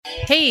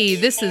Hey,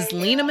 this is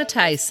Lena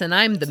Mattice, and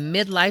I'm the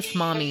Midlife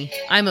Mommy.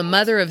 I'm a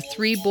mother of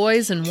 3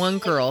 boys and 1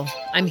 girl.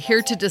 I'm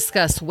here to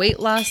discuss weight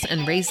loss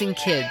and raising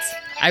kids.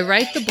 I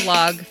write the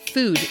blog,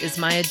 Food is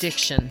My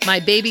Addiction.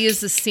 My baby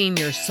is a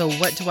senior, so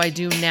what do I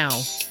do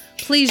now?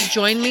 Please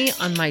join me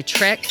on my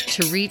trek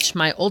to reach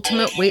my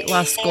ultimate weight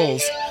loss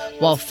goals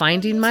while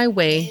finding my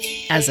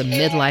way as a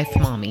midlife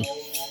mommy.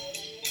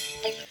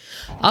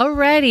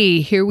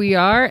 Alrighty, here we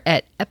are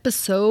at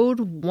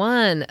episode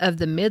 1 of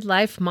the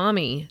Midlife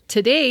Mommy.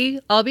 Today,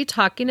 I'll be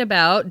talking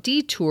about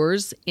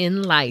detours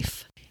in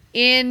life.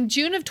 In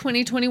June of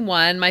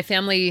 2021, my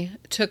family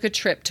took a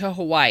trip to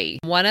Hawaii.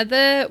 One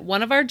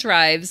of our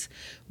drives,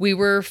 we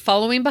were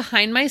following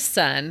behind my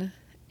son,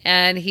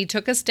 and he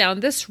took us down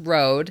this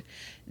road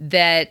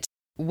that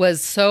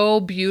was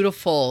so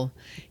beautiful.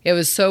 It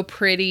was so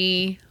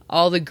pretty.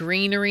 All the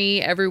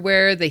greenery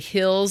everywhere, the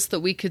hills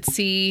that we could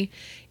see.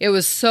 It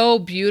was so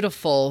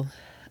beautiful.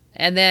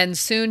 And then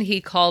soon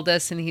he called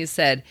us and he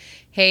said,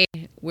 hey,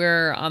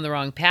 we're on the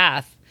wrong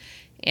path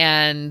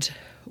and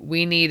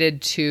we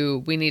need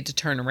to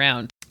turn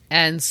around.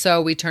 And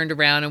so we turned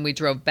around and we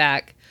drove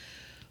back.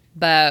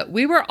 But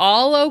we were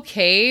all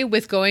okay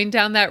with going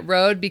down that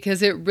road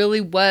because it really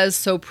was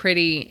so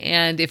pretty.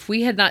 And if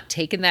we had not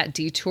taken that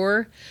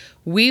detour,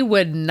 we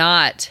would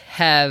not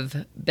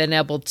have been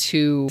able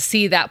to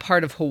see that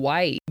part of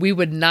Hawaii. We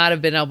would not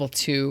have been able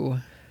to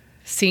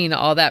see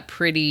all that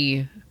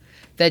pretty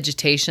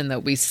vegetation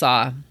that we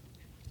saw.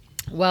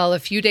 Well, a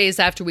few days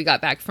after we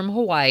got back from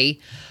Hawaii,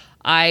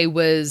 I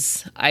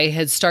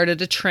had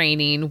started a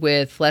training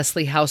with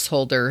Leslie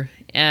Householder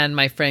and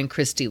my friend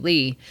Christy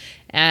Lee,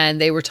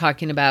 and they were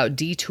talking about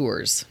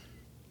detours.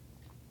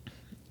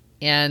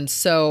 And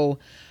so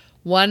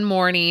one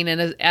morning,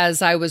 and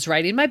as I was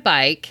riding my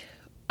bike,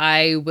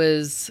 I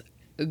was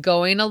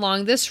going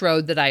along this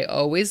road that I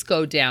always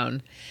go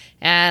down,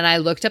 and I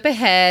looked up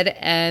ahead,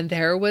 and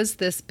there was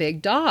this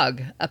big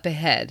dog up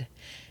ahead.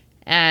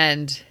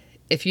 And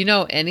if you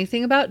know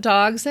anything about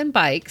dogs and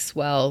bikes,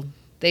 well,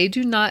 they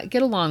do not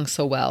get along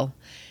so well.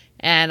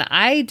 And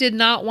I did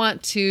not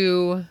want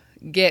to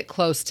get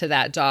close to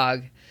that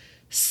dog.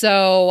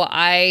 So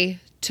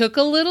I took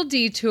a little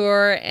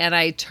detour, and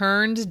I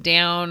turned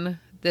down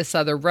this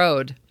other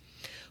road.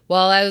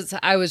 Well, as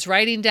I was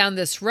riding down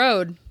this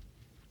road,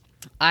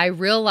 I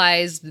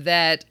realized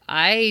that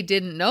I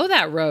didn't know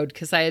that road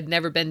because I had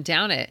never been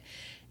down it.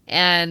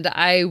 And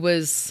I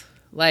was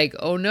like,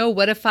 oh no,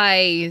 what if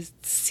I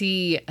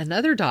see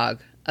another dog,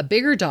 a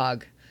bigger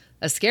dog,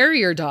 a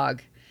scarier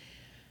dog?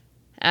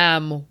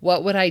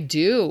 What would I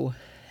do?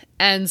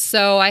 And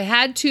so I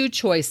had 2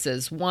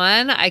 choices.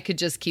 One, I could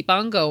just keep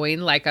on going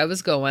like I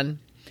was going.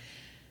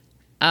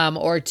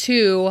 Or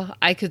 2,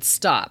 I could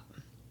stop.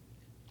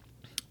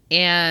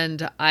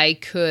 And I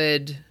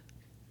could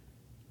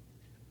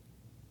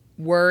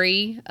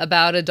worry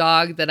about a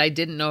dog that I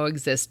didn't know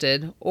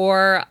existed,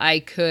 or I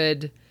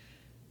could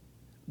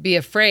be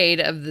afraid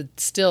of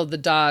the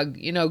dog,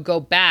 go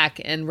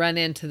back and run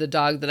into the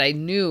dog that I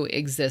knew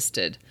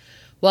existed.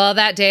 Well,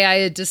 that day I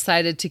had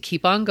decided to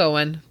keep on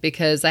going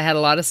because I had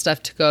a lot of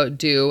stuff to go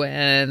do,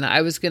 and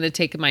I was going to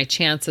take my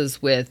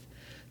chances with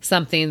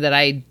something that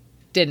I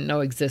didn't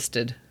know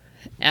existed.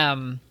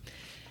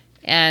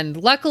 And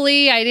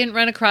luckily I didn't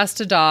run across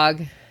a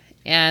dog.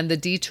 And the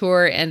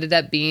detour ended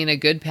up being a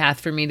good path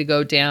for me to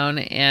go down.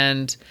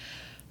 And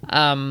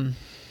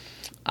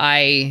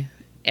I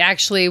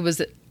actually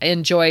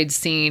enjoyed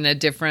seeing a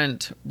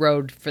different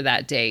road for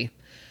that day.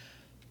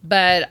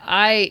 But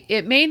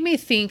it made me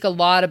think a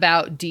lot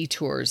about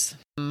detours.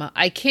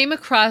 I came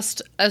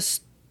across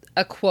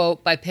a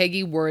quote by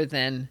Peggy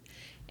Worthen,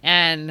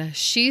 and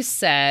she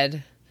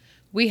said,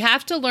 "We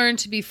have to learn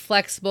to be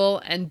flexible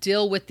and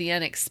deal with the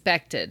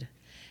unexpected.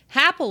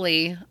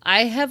 Happily,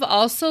 I have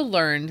also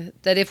learned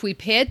that if we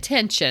pay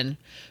attention,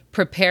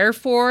 prepare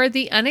for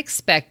the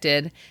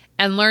unexpected,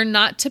 and learn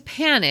not to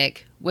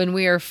panic when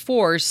we are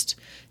forced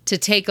to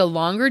take a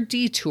longer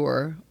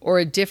detour or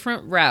a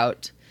different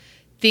route,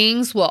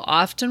 things will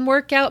often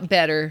work out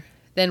better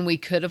than we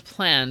could have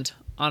planned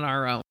on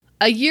our own."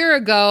 A year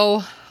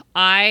ago,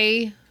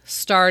 I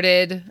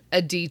started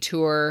a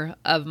detour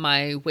of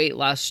my weight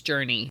loss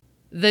journey.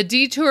 The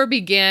detour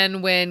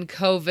began when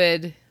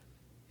COVID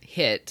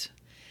hit.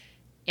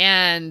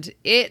 And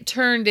it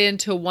turned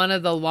into one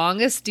of the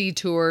longest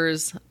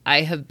detours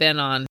I have been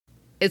on.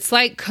 It's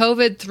like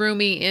COVID threw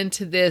me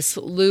into this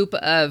loop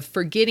of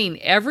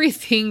forgetting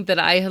everything that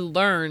I had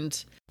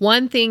learned.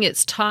 One thing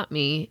it's taught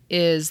me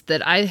is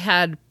that I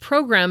had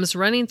programs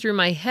running through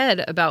my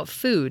head about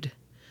food.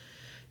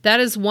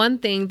 That is one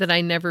thing that I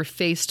never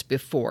faced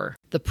before.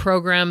 The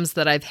programs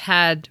that I've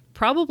had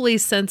probably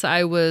since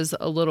I was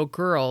a little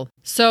girl.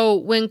 So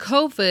when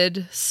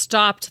COVID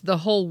stopped the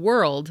whole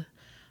world,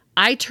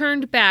 I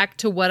turned back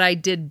to what I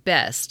did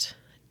best,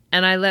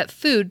 and I let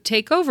food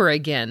take over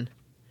again.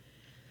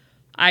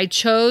 I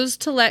chose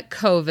to let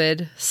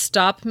COVID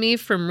stop me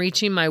from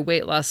reaching my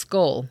weight loss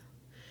goal.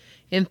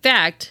 In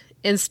fact,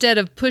 instead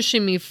of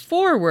pushing me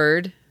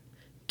forward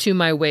to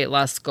my weight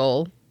loss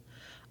goal,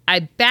 I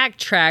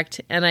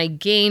backtracked and I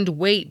gained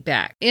weight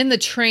back. In the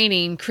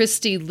training,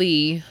 Christy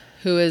Lee,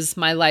 who is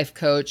my life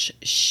coach,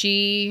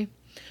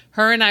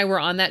 her and I were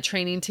on that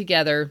training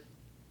together,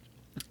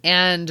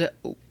 and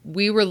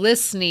we were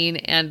listening,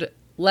 and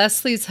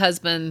Leslie's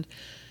husband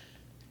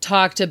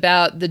talked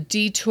about the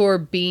detour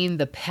being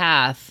the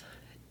path.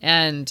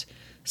 And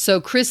so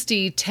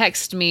Christy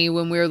texted me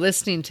when we were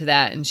listening to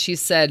that, and she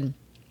said,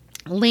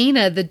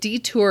 Lena, the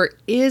detour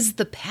is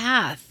the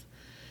path.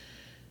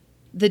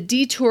 The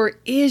detour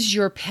is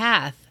your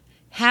path.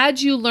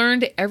 Had you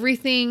learned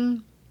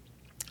everything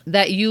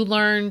that you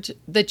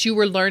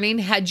were learning,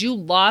 had you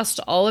lost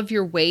all of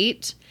your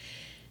weight,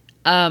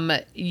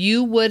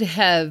 you would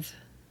have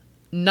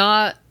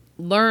not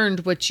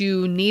learned what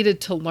you needed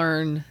to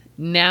learn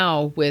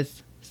now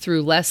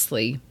through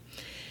Leslie.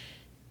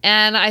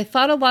 And I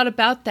thought a lot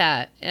about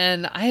that,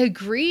 and I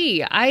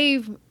agree.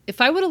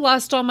 If I would have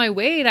lost all my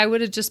weight, I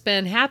would have just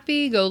been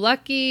happy, go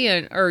lucky,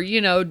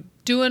 or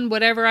doing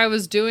whatever I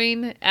was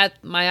doing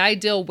at my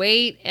ideal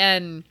weight,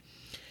 and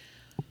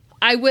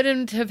I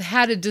wouldn't have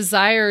had a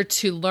desire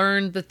to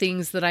learn the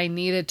things that I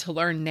needed to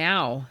learn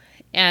now.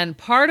 And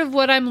part of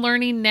what I'm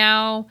learning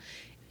now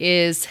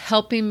is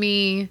helping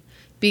me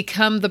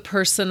become the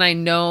person I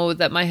know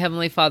that my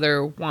Heavenly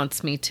Father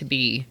wants me to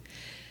be.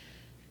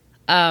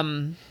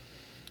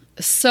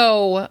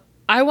 So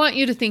I want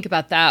you to think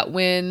about that.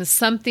 When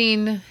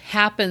something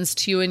happens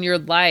to you in your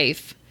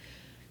life,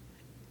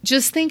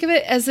 just think of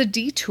it as a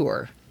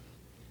detour.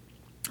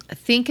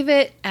 Think of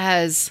it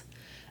as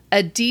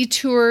a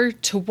detour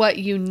to what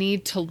you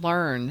need to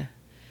learn.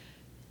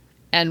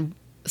 And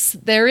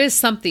there is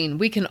something,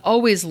 we can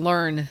always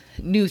learn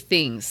new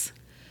things.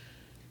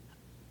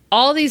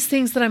 All these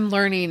things that I'm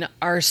learning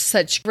are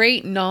such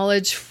great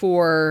knowledge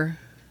for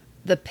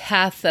the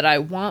path that I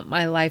want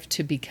my life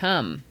to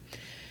become.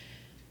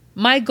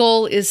 My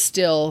goal is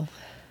still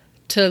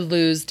to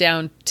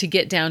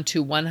get down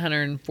to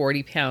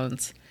 140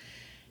 pounds.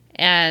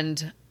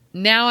 And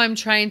now I'm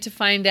trying to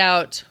find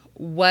out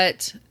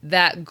what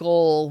that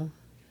goal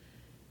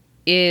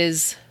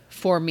is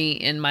for me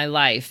in my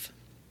life.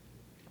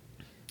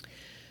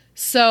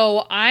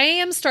 So I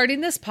am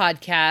starting this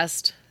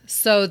podcast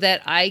so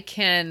that I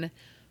can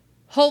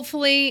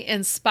hopefully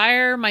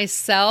inspire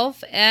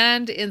myself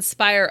and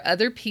inspire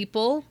other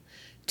people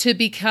to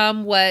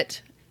become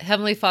what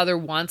Heavenly Father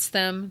wants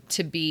them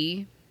to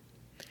be.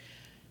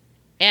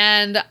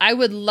 And I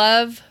would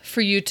love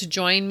for you to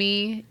join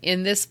me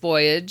in this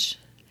voyage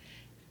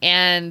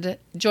and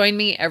join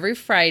me every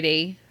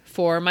Friday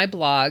for my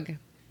blog.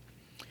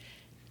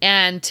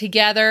 And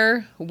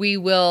together we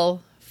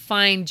will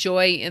find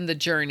joy in the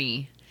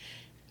journey.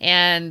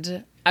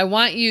 And I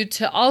want you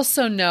to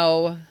also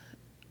know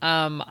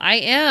I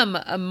am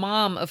a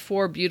mom of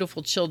 4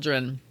 beautiful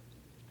children,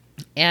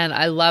 and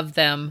I love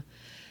them.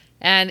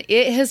 And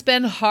it has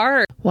been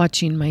hard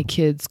watching my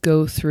kids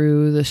go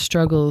through the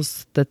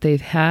struggles that they've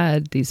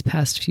had these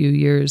past few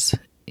years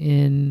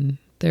in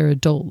their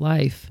adult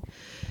life.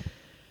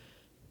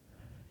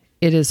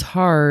 It is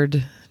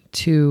hard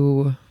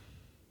to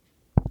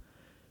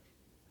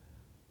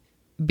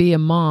be a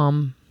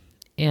mom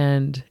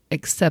and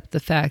accept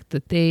the fact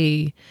that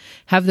they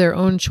have their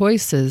own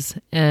choices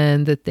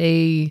and that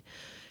they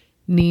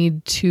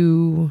need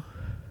to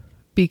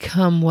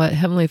become what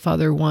Heavenly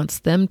Father wants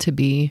them to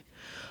be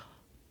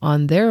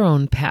on their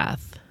own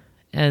path.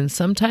 And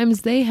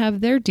sometimes they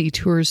have their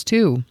detours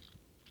too.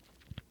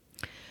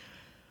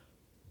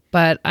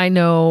 But I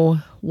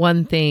know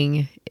one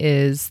thing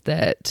is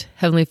that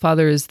Heavenly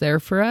Father is there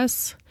for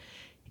us,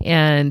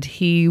 and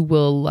He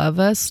will love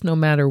us no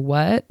matter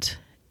what,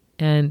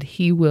 and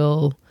He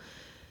will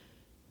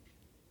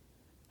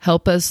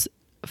help us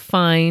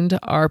find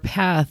our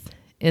path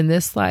in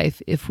this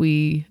life if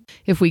we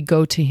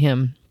go to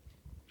Him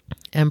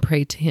and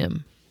pray to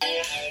Him.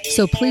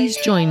 So please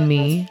join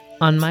me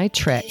on my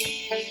trek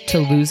to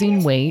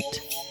losing weight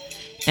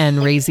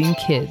and raising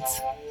kids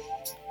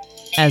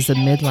as a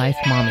midlife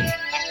mommy.